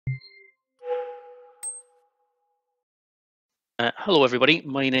Hello everybody,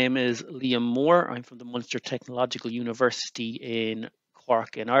 my name is Liam Moore. I'm from the Munster Technological University in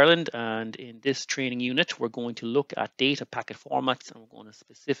Cork in Ireland, and in this training unit we're going to look at data packet formats, and we're going to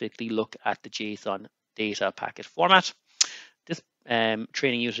specifically look at the JSON data packet format. This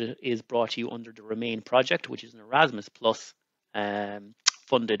training unit is brought to you under the Remain project, which is an Erasmus Plus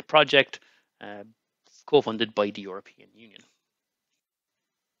funded project co-funded by the European Union.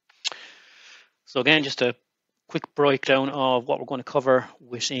 So again, just a quick breakdown of what we're going to cover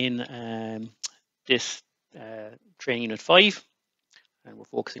within this training unit 5, and we're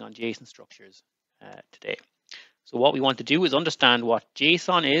focusing on JSON structures today. So what we want to do is understand what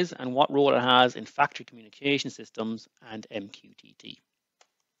JSON is and what role it has in factory communication systems and MQTT.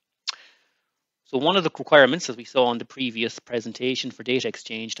 So one of the requirements, as we saw in the previous presentation, for data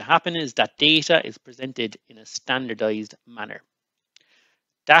exchange to happen is that data is presented in a standardized manner.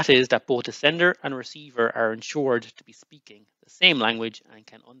 That is, that both the sender and receiver are ensured to be speaking the same language and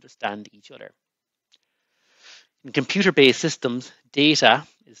can understand each other. In computer-based systems, data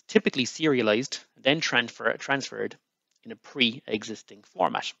is typically serialized and then transferred in a pre-existing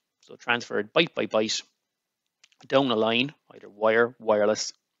format. So transferred byte by byte down a line, either wire,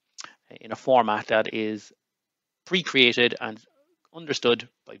 wireless, in a format that is pre-created and understood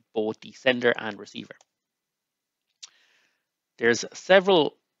by both the sender and receiver. There's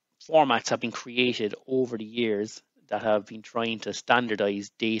several formats have been created over the years that have been trying to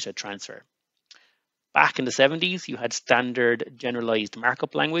standardize data transfer. Back in the 70s, you had standard generalized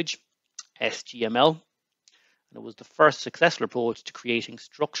markup language, SGML, and it was the first successful approach to creating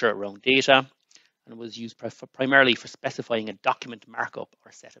structure around data, and it was used primarily for specifying a document markup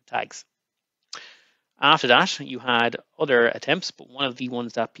or set of tags. After that, you had other attempts, but one of the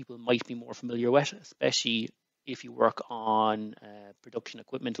ones that people might be more familiar with, especially if you work on production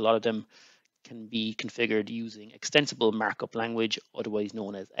equipment, a lot of them can be configured using extensible markup language, otherwise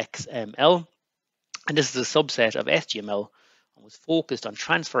known as XML. And this is a subset of SGML and was focused on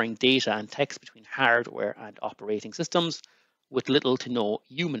transferring data and text between hardware and operating systems with little to no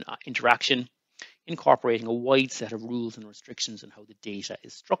human interaction, incorporating a wide set of rules and restrictions on how the data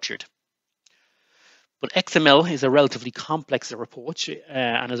is structured. But XML is a relatively complex approach,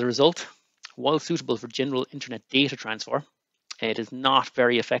 and as a result, while suitable for general internet data transfer, it is not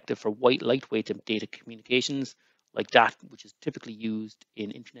very effective for lightweight data communications like that which is typically used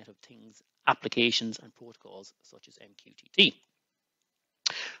in Internet of Things applications and protocols such as MQTT.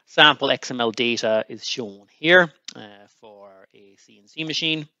 Sample XML data is shown here for a CNC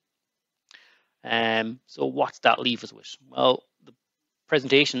machine. So what's that leave us with? Well, the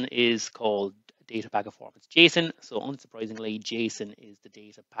presentation is called Data Packet Formats JSON. So unsurprisingly, JSON is the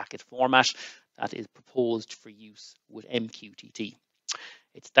data packet format that is proposed for use with MQTT.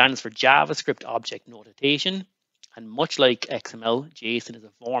 It stands for JavaScript Object Notation, and much like XML, JSON is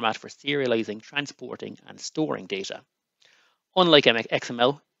a format for serializing, transporting, and storing data. Unlike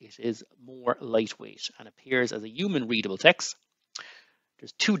XML, it is more lightweight and appears as a human-readable text.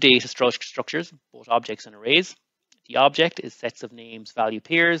 There's two data structures, both objects and arrays. The object is sets of names, value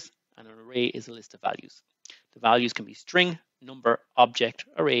pairs, and an array is a list of values. The values can be string, number, object,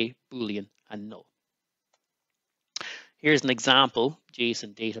 array, boolean, and null. Here's an example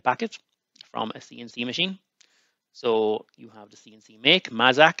JSON data packet from a CNC machine. So you have the CNC make,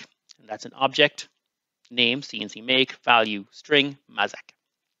 Mazak, and that's an object, name, CNC make, value, string, Mazak.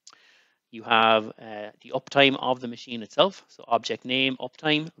 You have the uptime of the machine itself. So object name,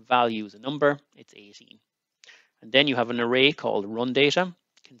 uptime, value is a number, it's 18. And then you have an array called run data,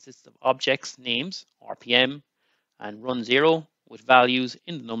 consists of objects, names, RPM, and run 0 with values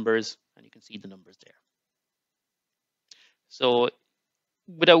in the numbers, and you can see the numbers there. So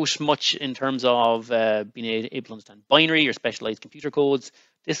without much in terms of being able to understand binary or specialized computer codes,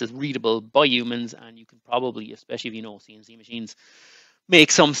 this is readable by humans, and you can probably, especially if you know CNC machines,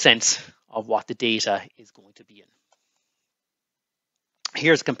 make some sense of what the data is going to be in.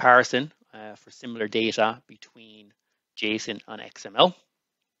 Here's a comparison for similar data between JSON and XML.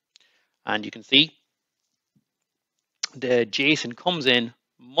 And you can see the JSON comes in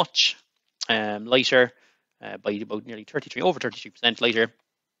much lighter, by about nearly over 33% lighter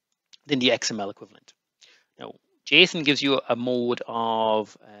than the XML equivalent. Now, JSON gives you a mode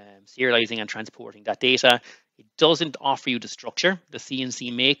of serializing and transporting that data. It doesn't offer you the structure. The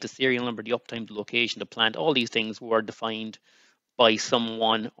CNC make, the serial number, the uptime, the location, the plant, all these things were defined by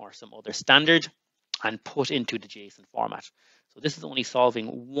someone or some other standard and put into the JSON format. So this is only solving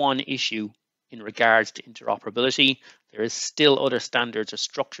one issue in regards to interoperability. There is still other standards or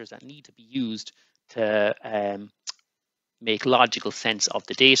structures that need to be used to make logical sense of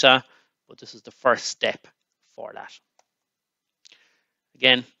the data, but this is the first step for that.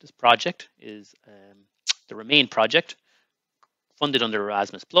 Again, this project is the Remain project, funded under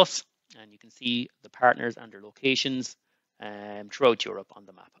Erasmus Plus, and you can see the partners and their locations throughout Europe on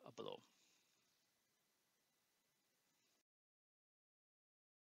the map below.